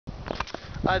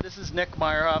Hi, this is Nick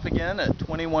Myerhoff again at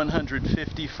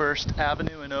 2150 First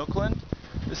Avenue in Oakland.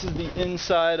 This is the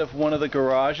inside of one of the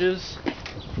garages.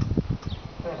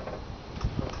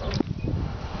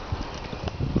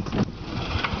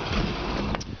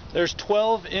 There's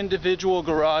 12 individual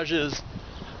garages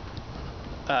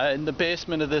in the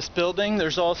basement of this building.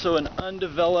 There's also an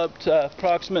undeveloped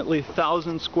approximately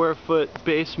 1,000 square foot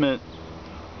basement.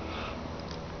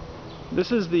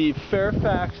 This is the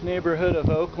Fairfax neighborhood of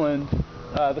Oakland.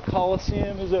 The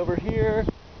Coliseum is over here.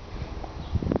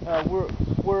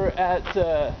 We're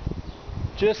at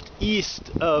just east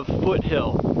of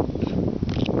Foothill.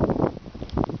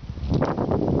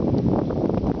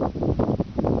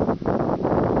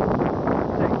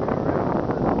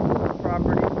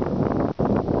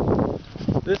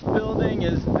 This building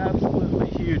is absolutely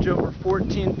huge, over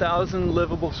 14,000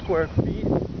 livable square feet.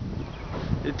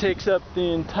 It takes up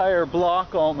the entire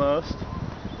block almost.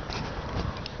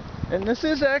 And this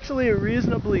is actually a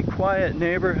reasonably quiet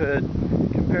neighborhood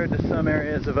compared to some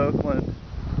areas of Oakland.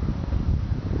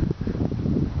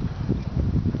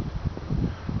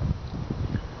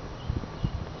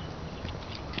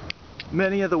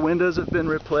 Many of the windows have been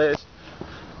replaced.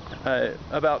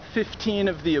 About 15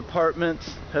 of the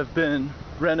apartments have been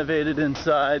renovated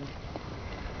inside.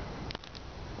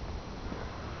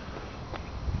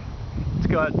 It's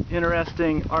got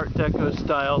interesting Art Deco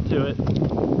style to it.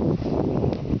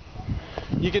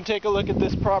 You can take a look at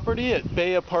this property at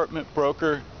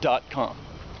bayapartmentbroker.com.